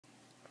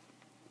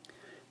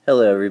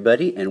Hello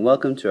everybody, and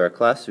welcome to our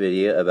class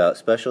video about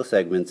special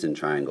segments in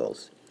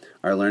triangles.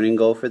 Our learning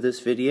goal for this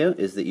video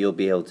is that you'll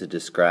be able to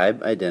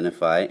describe,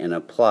 identify, and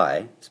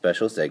apply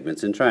special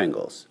segments in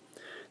triangles.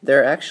 There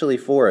are actually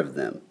 4 of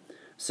them,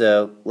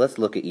 so let's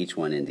look at each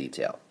one in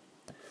detail.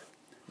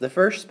 The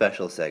first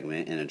special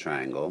segment in a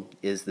triangle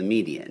is the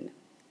median.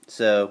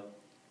 So,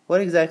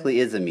 what exactly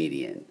is a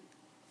median?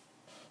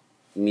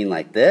 You mean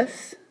like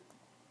this?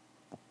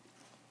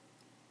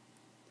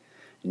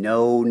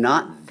 No,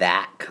 not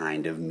that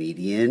kind of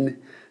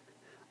median,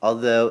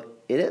 although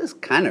it is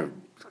kind of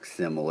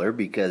similar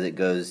because it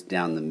goes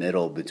down the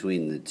middle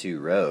between the 2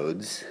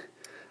 roads.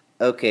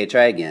 Okay,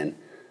 try again.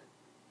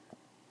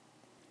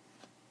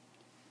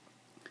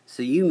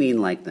 So you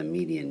mean like the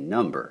median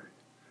number?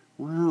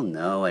 Well,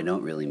 no, I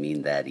don't really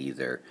mean that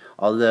either.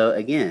 Although,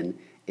 again,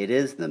 it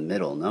is the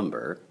middle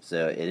number,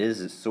 so it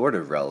is sort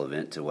of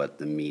relevant to what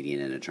the median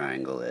in a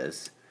triangle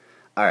is.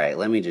 Alright,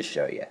 let me just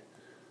show you.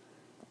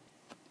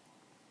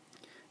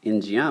 In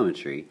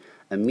geometry,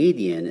 a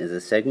median is a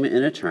segment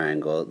in a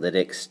triangle that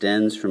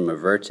extends from a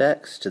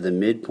vertex to the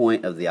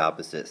midpoint of the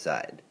opposite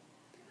side.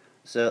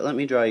 So let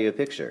me draw you a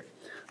picture.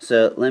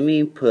 So let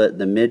me put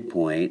the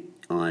midpoint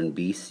on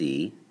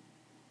BC.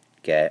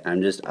 Okay,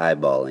 I'm just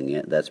eyeballing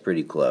it. That's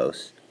pretty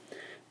close.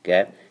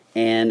 Okay,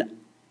 and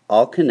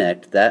I'll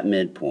connect that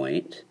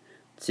midpoint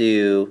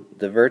to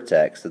the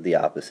vertex of the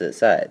opposite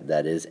side.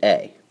 That is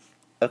A.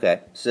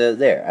 Okay, so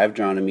there, I've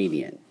drawn a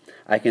median.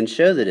 I can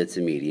show that it's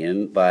a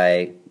median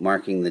by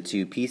marking the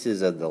 2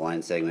 pieces of the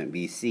line segment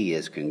BC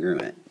as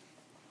congruent.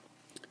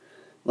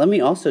 Let me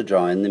also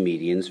draw in the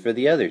medians for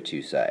the other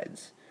 2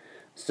 sides.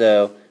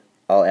 So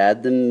I'll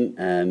add the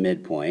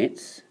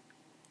midpoints.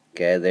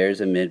 Okay, there's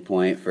a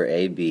midpoint for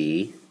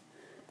AB,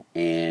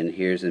 and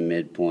here's a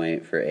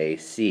midpoint for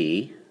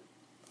AC.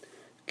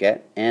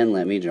 Okay, and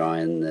let me draw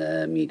in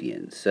the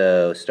medians.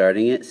 So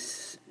starting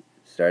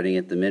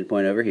at the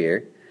midpoint over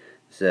here,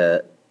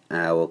 so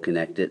I will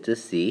connect it to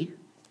C.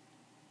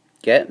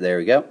 Okay, there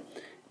we go.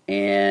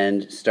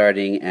 And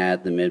starting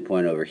at the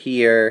midpoint over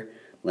here,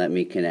 let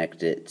me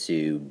connect it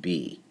to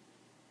B.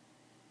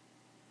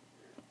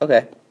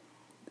 Okay,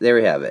 there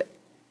we have it.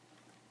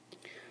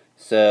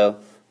 So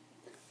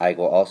I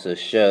will also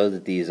show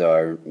that these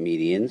are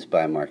medians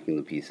by marking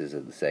the pieces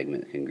of the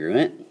segment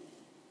congruent.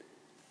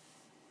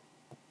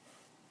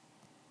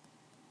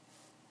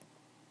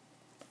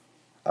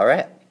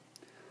 Alright,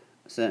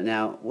 so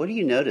now what do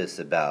you notice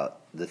about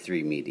the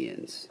 3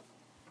 medians?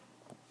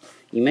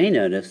 You may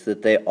notice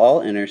that they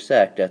all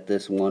intersect at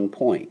this one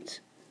point.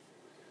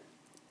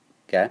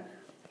 Okay?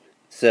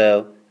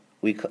 So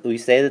we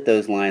say that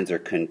those lines are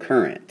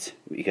concurrent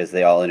because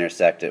they all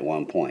intersect at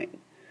one point.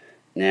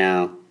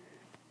 Now,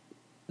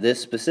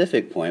 this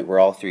specific point where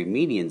all 3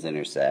 medians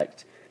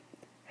intersect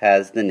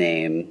has the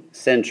name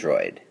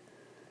centroid.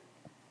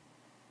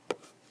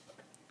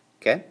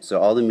 Okay?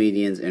 So all the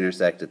medians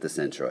intersect at the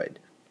centroid.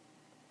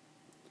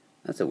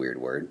 That's a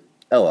weird word.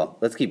 Oh well,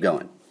 let's keep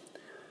going.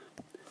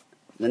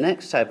 The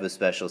next type of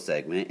special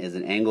segment is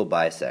an angle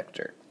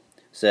bisector.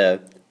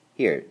 So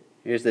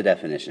here's the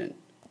definition.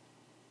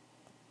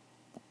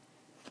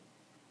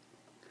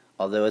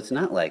 Although it's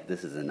not like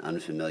this is an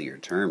unfamiliar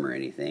term or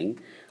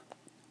anything,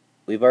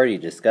 we've already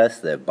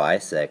discussed that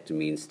bisect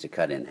means to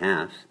cut in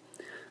half.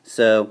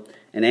 So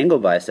an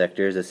angle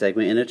bisector is a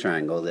segment in a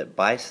triangle that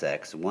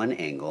bisects one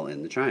angle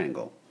in the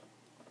triangle.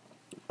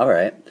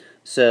 Alright,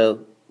 so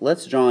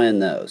let's draw in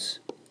those.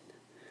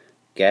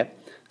 Okay,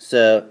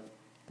 so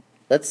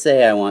let's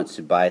say I want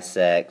to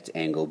bisect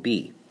angle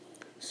B.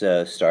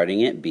 So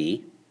starting at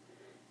B,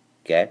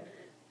 okay,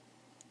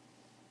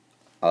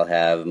 I'll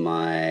have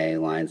my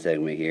line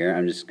segment here.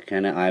 I'm just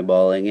kind of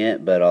eyeballing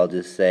it, but I'll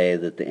just say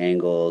that the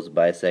angle is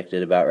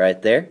bisected about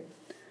right there.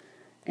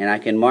 And I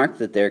can mark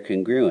that they're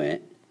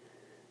congruent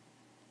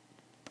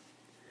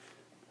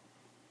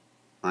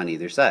on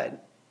either side.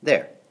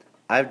 There,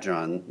 I've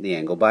drawn the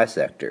angle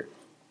bisector.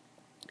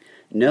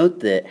 Note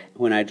that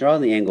when I draw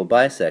the angle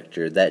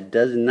bisector, that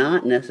does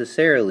not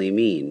necessarily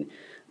mean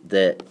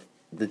that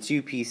the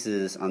 2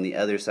 pieces on the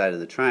other side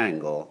of the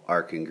triangle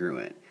are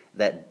congruent.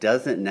 That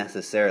doesn't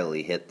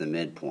necessarily hit the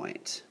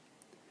midpoint.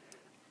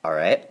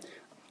 Alright,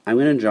 I'm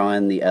going to draw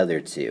in the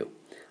other 2.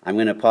 I'm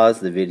going to pause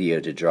the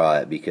video to draw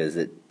it because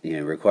it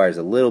requires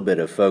a little bit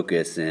of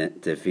focus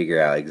to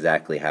figure out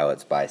exactly how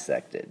it's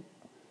bisected.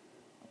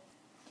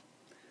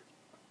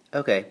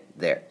 Okay,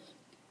 there.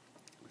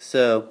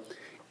 So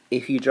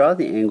if you draw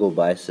the angle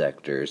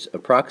bisectors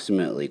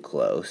approximately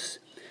close,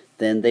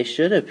 then they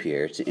should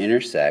appear to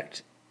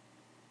intersect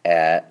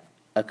at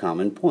a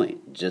common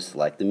point, just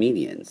like the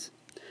medians.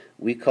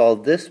 We call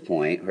this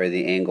point where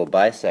the angle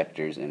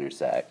bisectors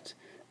intersect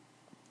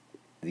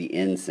the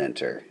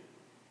incenter.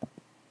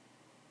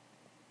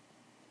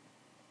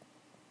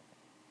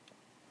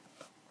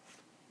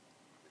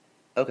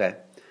 Okay,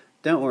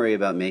 don't worry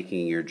about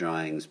making your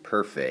drawings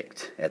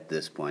perfect at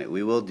this point.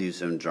 We will do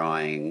some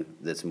drawing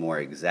that's more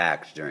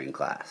exact during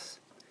class.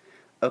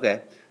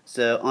 Okay,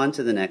 so on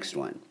to the next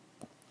one.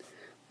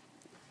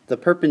 The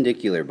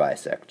perpendicular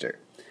bisector.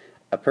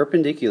 A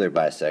perpendicular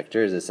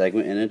bisector is a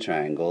segment in a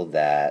triangle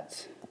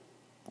that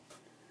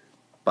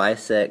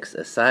bisects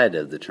a side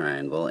of the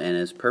triangle and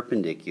is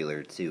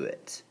perpendicular to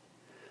it.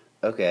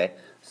 Okay,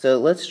 so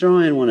let's draw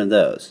in one of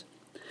those.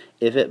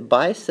 If it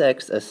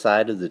bisects a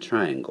side of the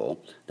triangle,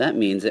 that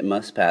means it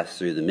must pass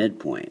through the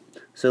midpoint.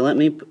 So let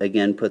me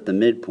again put the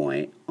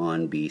midpoint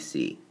on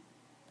BC.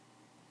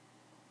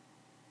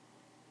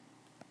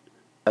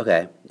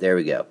 Okay, there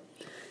we go.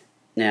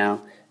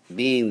 Now,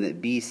 being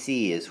that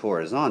BC is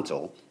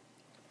horizontal,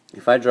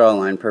 if I draw a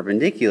line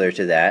perpendicular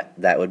to that,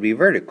 that would be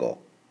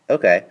vertical.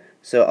 Okay,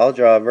 so I'll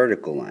draw a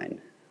vertical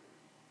line.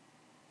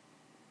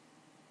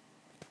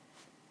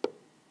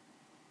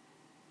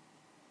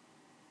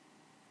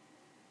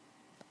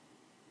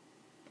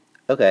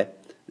 Okay,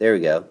 there we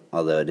go.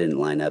 Although it didn't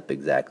line up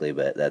exactly,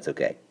 but that's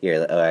okay.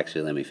 Here, oh,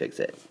 actually, let me fix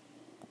it.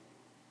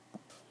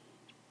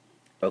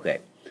 Okay,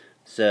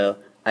 so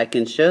I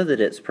can show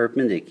that it's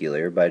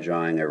perpendicular by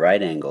drawing a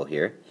right angle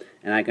here,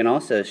 and I can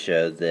also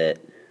show that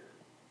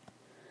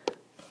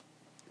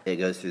it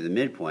goes through the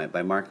midpoint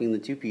by marking the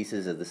two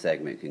pieces of the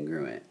segment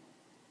congruent.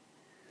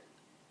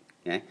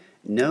 Okay?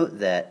 Note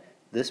that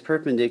this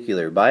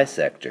perpendicular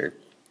bisector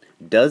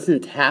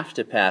doesn't have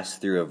to pass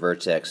through a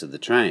vertex of the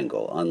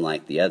triangle,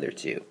 unlike the other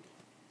two.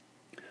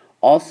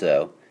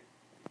 Also,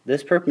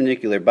 this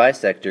perpendicular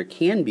bisector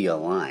can be a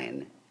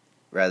line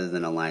rather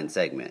than a line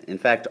segment. In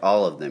fact,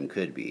 all of them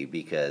could be,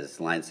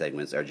 because line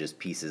segments are just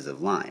pieces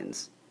of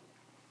lines.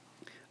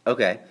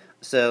 Okay,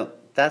 so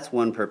that's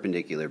one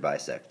perpendicular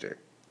bisector.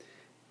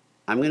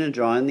 I'm going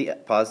to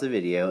pause the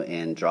video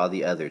and draw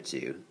the other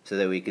two so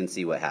that we can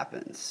see what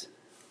happens.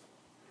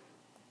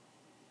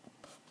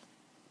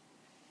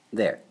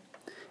 There.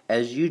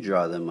 As you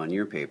draw them on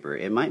your paper,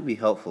 it might be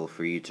helpful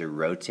for you to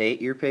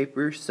rotate your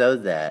paper so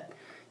that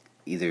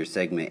either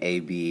segment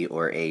AB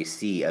or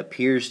AC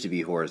appears to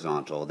be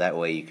horizontal. That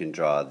way you can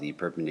draw the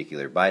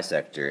perpendicular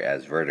bisector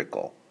as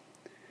vertical.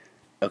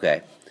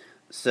 Okay,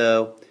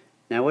 so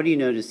now what do you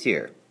notice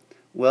here?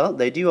 Well,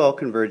 they do all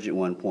converge at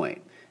one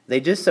point. They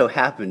just so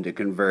happen to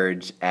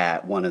converge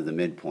at one of the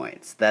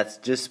midpoints. That's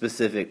just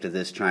specific to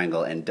this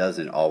triangle and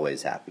doesn't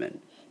always happen.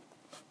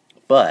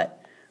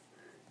 But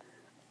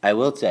I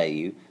will tell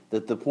you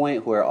that the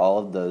point where all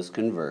of those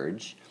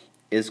converge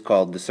is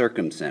called the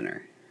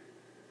circumcenter.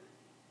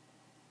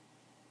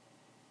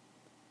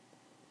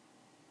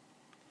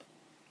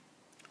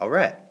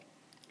 Alright,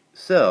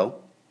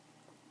 so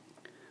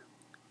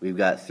we've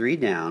got 3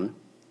 down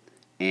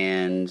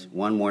and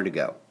 1 more to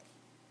go.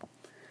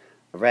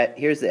 Alright,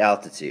 here's the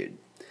altitude.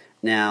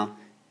 Now,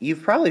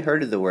 you've probably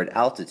heard of the word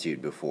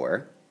altitude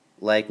before,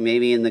 like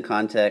maybe in the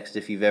context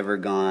if you've ever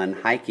gone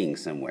hiking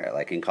somewhere,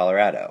 like in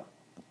Colorado.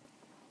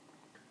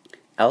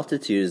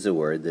 Altitude is a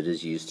word that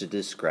is used to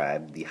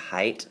describe the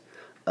height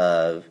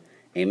of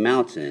a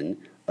mountain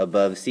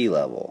above sea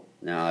level.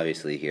 Now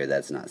obviously here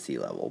that's not sea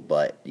level,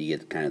 but you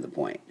get kind of the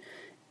point.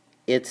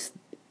 It's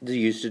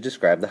used to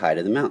describe the height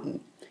of the mountain.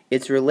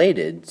 It's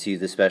related to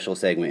the special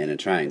segment in a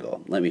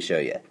triangle. Let me show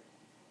you.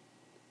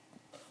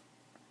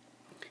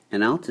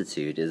 An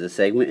altitude is a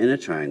segment in a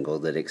triangle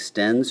that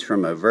extends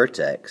from a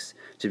vertex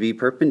to be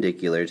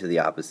perpendicular to the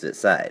opposite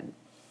side.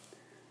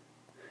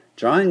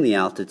 Drawing the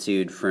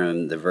altitude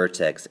from the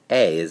vertex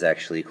A is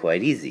actually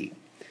quite easy.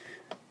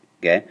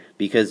 Okay?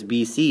 Because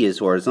BC is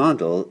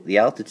horizontal, the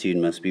altitude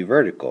must be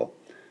vertical.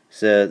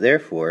 So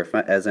therefore,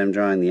 as I'm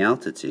drawing the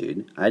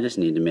altitude, I just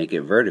need to make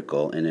it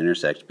vertical and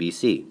intersect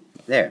BC.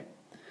 There.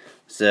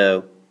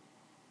 So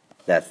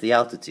that's the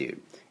altitude.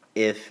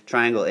 If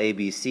triangle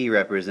ABC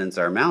represents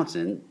our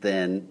mountain,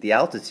 then the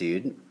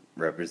altitude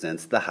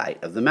represents the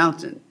height of the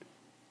mountain.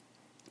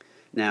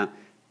 Now,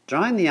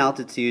 drawing the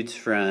altitudes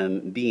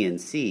from B and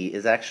C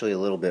is actually a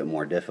little bit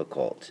more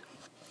difficult.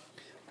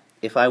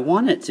 If I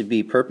want it to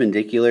be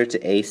perpendicular to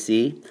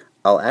AC,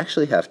 I'll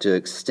actually have to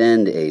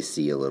extend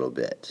AC a little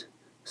bit.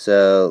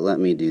 So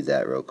let me do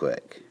that real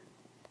quick.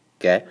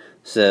 Okay,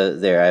 so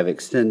there, I've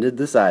extended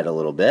the side a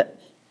little bit.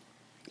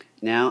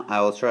 Now I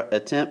will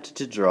attempt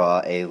to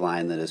draw a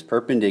line that is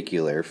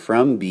perpendicular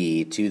from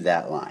B to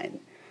that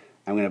line.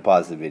 I'm going to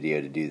pause the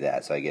video to do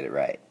that so I get it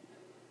right.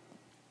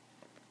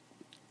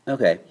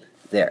 Okay,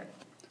 there.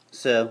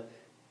 So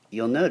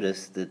you'll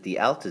notice that the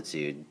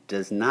altitude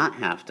does not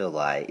have to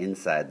lie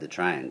inside the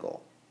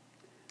triangle.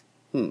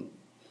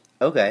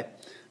 Okay,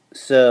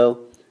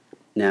 so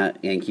now,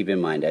 and keep in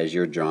mind as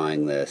you're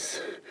drawing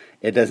this,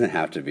 it doesn't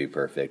have to be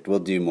perfect. We'll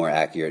do more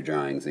accurate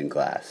drawings in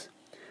class.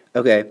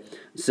 Okay,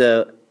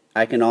 so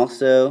I can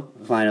also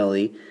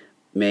finally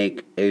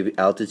make an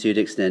altitude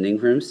extending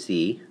from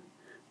C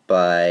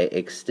by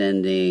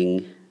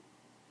extending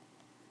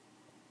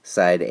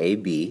side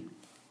AB.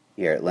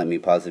 Here, let me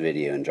pause the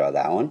video and draw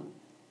that one.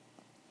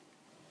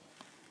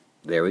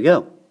 There we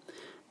go.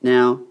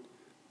 Now,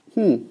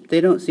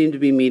 they don't seem to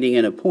be meeting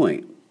at a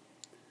point.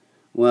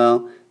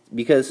 Well,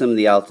 because some of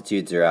the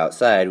altitudes are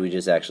outside, we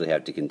just actually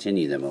have to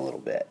continue them a little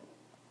bit.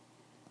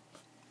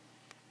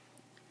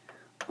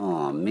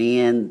 Aw,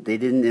 man, they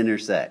didn't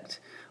intersect.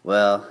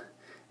 Well,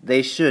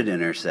 they should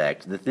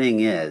intersect. The thing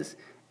is,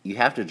 you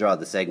have to draw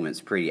the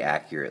segments pretty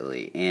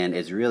accurately, and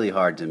it's really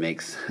hard to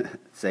make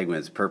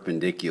segments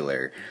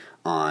perpendicular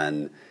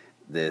on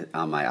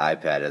my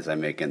iPad as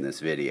I'm making this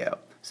video.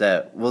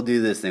 So we'll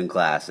do this in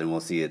class and we'll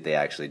see that they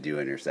actually do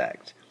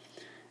intersect.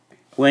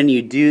 When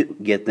you do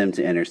get them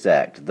to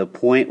intersect, the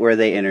point where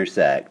they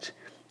intersect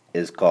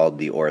is called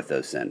the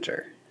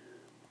orthocenter.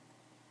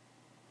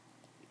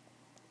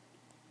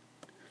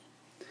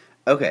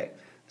 Okay,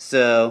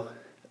 so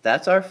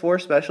that's our 4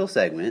 special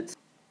segments.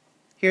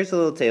 Here's a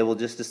little table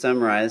just to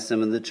summarize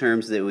some of the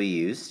terms that we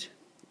used,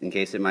 in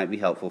case it might be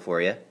helpful for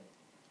you.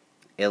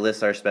 It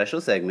lists our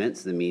special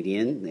segments, the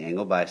median, the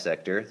angle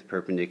bisector, the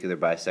perpendicular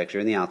bisector,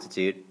 and the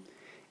altitude.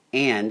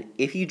 And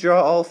if you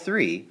draw all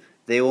 3,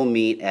 the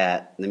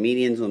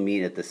medians will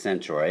meet at the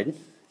centroid,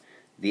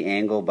 the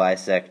angle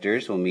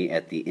bisectors will meet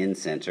at the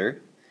incenter,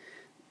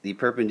 the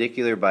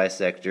perpendicular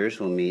bisectors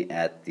will meet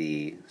at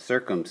the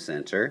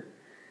circumcenter,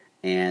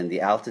 and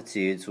the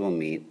altitudes will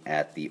meet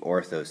at the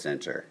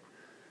orthocenter.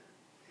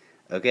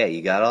 Okay,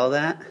 you got all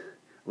that?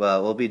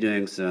 Well, we'll be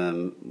doing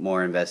some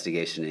more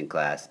investigation in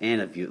class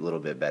and a little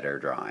bit better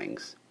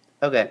drawings.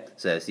 Okay,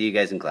 so see you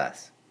guys in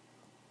class.